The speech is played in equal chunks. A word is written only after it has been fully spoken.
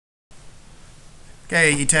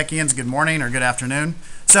Okay, E-Techians, good morning or good afternoon.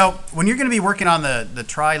 So when you're going to be working on the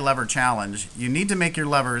tri-lever challenge, you need to make your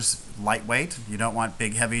levers lightweight. You don't want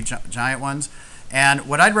big, heavy, giant ones. And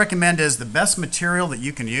what I'd recommend is the best material that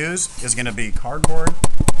you can use is going to be cardboard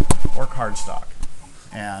or cardstock.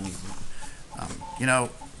 And, you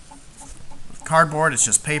know, cardboard, it's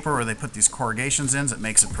just paper where they put these corrugations in that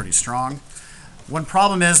makes it pretty strong. One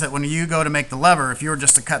problem is that when you go to make the lever, if you were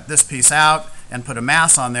just to cut this piece out and put a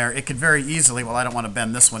mass on there, it could very easily, well, I don't want to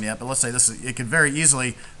bend this one yet, but let's say it could very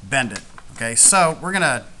easily bend it. Okay, so we're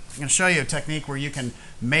gonna show you a technique where you can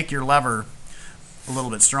make your lever a little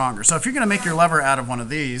bit stronger. So if you're gonna make your lever out of one of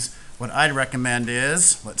these, what I'd recommend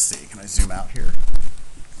is, let's see, can I zoom out here?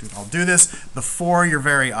 I'll do this before your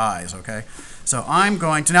very eyes, okay? So I'm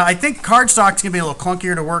going to, now I think cardstock's gonna be a little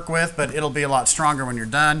clunkier to work with, but it'll be a lot stronger when you're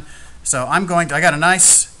done. So I got a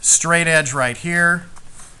nice straight edge right here.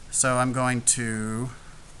 So I'm going to,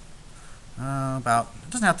 it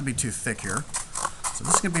doesn't have to be too thick here. So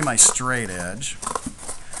this is going to be my straight edge.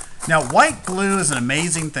 Now white glue is an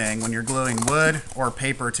amazing thing when you're gluing wood or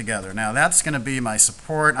paper together. Now that's going to be my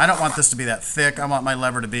support. I don't want this to be that thick. I want my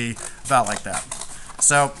lever to be about like that.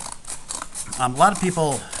 So a lot of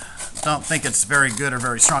people don't think it's very good or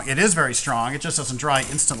very strong. It is very strong. It just doesn't dry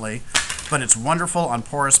instantly. But it's wonderful on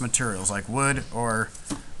porous materials like wood or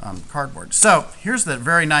cardboard. So here's the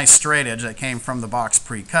very nice straight edge that came from the box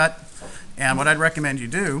pre-cut. And what I'd recommend you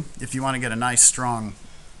do if you want to get a nice strong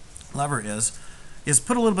lever is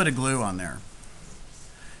put a little bit of glue on there.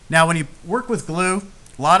 Now when you work with glue,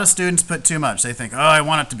 a lot of students put too much. They think, oh, I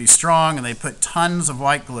want it to be strong, and they put tons of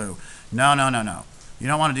white glue. No, no, no, no. You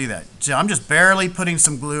don't want to do that. So I'm just barely putting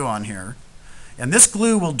some glue on here. And this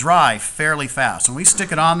glue will dry fairly fast. When we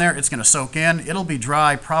stick it on there, it's going to soak in. It'll be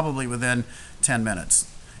dry probably within 10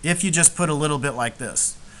 minutes. If you just put a little bit like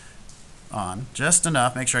this on, just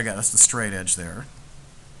enough, make sure I got that's the straight edge there.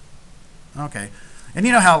 Okay. And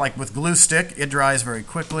you know how like with glue stick, it dries very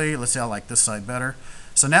quickly. Let's see, I like this side better.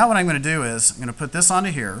 So now what I'm going to do is I'm going to put this onto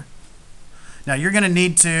here. Now you're going to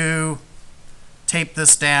need to tape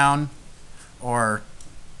this down or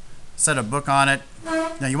set a book on it.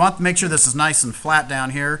 Now you want to make sure this is nice and flat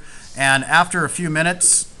down here, and after a few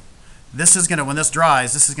minutes, this is going to, when this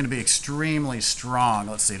dries, this is going to be extremely strong.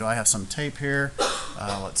 Let's see, do I have some tape here?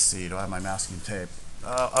 Let's see, do I have my masking tape?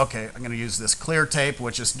 Okay, I'm going to use this clear tape,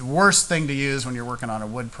 which is the worst thing to use when you're working on a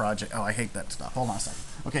wood project. Oh, I hate that stuff. Hold on a second.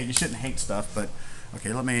 Okay, you shouldn't hate stuff, but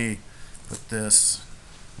okay, let me put this.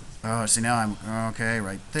 Oh, see, now I'm, okay,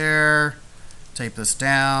 right there. Tape this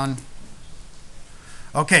down.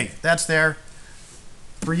 Okay, that's there.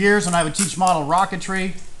 For years when I would teach model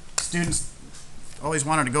rocketry, students always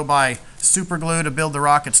wanted to go buy super glue to build the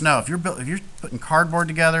rockets. No, if you're putting cardboard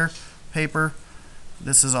together, paper,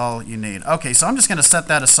 this is all you need. Okay, so I'm just going to set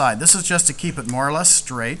that aside. This is just to keep it more or less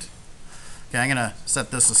straight. Okay, I'm going to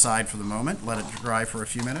set this aside for the moment, let it dry for a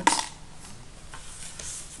few minutes.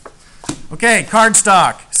 Okay,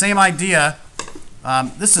 cardstock, same idea.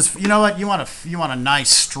 This is, you know what, you want a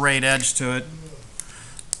nice straight edge to it.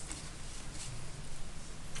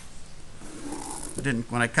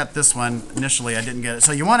 When I cut this one initially, I didn't get it.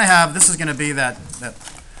 So you want to have, this is going to be that.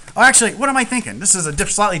 Oh, actually, what am I thinking? This is a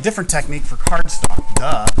slightly different technique for cardstock.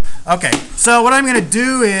 Duh. Okay, so what I'm going to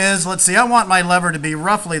do is, let's see, I want my lever to be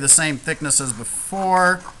roughly the same thickness as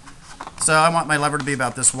before. So I want my lever to be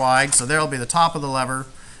about this wide. So there'll be the top of the lever.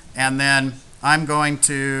 And then I'm going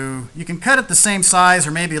to, you can cut it the same size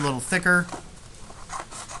or maybe a little thicker.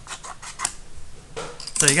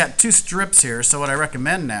 So you got two strips here. So what I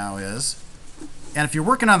recommend now is, and if you're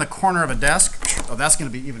working on the corner of a desk, oh, that's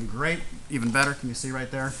going to be even great, even better. Can you see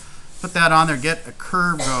right there? Put that on there, get a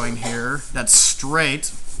curve going here that's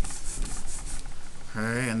straight.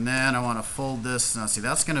 Okay, and then I want to fold this. Now see,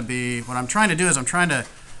 that's going to be, what I'm trying to do is I'm trying to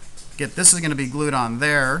get, this is going to be glued on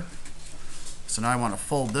there. So now I want to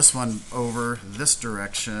fold this one over this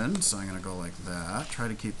direction. So I'm going to go like that. Try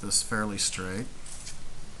to keep this fairly straight.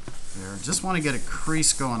 There, just want to get a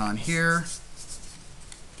crease going on here.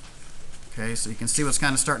 Okay, so you can see what's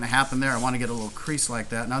kind of starting to happen there. I want to get a little crease like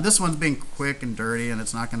that. Now this one's being quick and dirty, and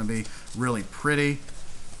it's not going to be really pretty.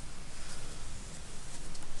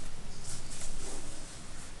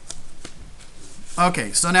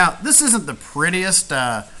 Okay, so now this isn't the prettiest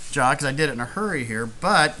job because I did it in a hurry here,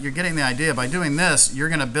 but you're getting the idea. By doing this, you're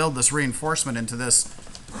going to build this reinforcement into this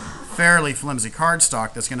fairly flimsy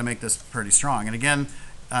cardstock that's going to make this pretty strong. And again,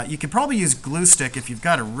 you could probably use glue stick if you've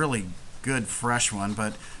got a really good fresh one,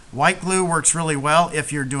 but white glue works really well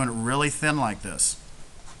if you're doing it really thin like this.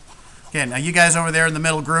 Okay, now you guys over there in the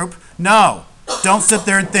middle group, no, Don't sit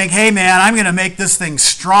there and think, hey man, I'm going to make this thing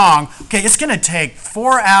strong. Okay, it's going to take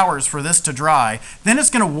 4 hours for this to dry. Then it's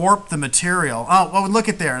going to warp the material. Oh, well, look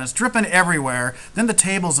at there, and it's dripping everywhere. Then the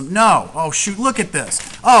table's, no. Oh shoot, look at this.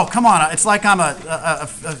 Oh, come on, it's like I'm a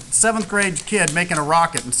 7th grade kid making a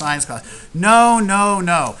rocket in science class. No, no,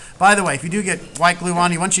 no. By the way, if you do get white glue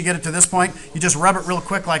on you, once you get it to this point, you just rub it real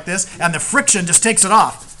quick like this, and the friction just takes it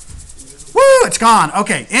off. Woo, it's gone.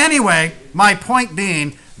 Okay, anyway, my point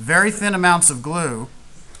being, very thin amounts of glue.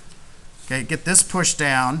 Okay, get this pushed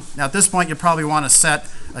down. Now at this point you probably want to set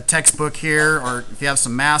a textbook here, or if you have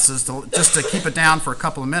some masses, just to keep it down for a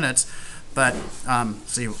couple of minutes. But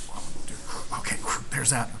see, okay, there's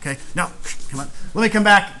that. Okay, no, come on. Let me come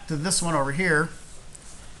back to this one over here.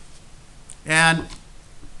 And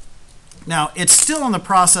now it's still in the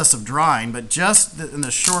process of drying, but just in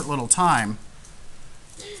this short little time,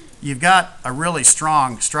 you've got a really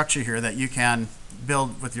strong structure here that you can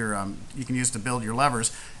build with your, you can use to build your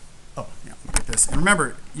levers. Oh, yeah, look at this. And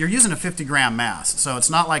remember, you're using a 50-gram mass, so it's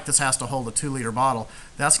not like this has to hold a 2-liter bottle.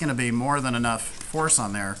 That's going to be more than enough force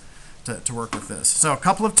on there to work with this. So a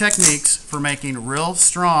couple of techniques for making real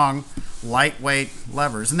strong, lightweight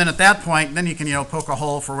levers. And then at that point, then you can, poke a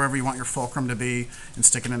hole for wherever you want your fulcrum to be and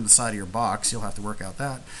stick it in the side of your box. You'll have to work out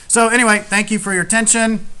that. So anyway, thank you for your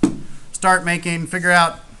attention. Start making, figure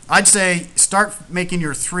out, I'd say start making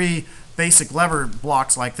your 3 basic lever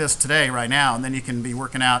blocks like this today, right now, and then you can be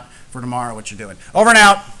working out for tomorrow what you're doing. Over and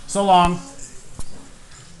out. So long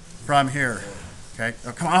from here. Okay.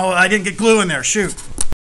 Oh, come on. Oh, I didn't get glue in there. Shoot.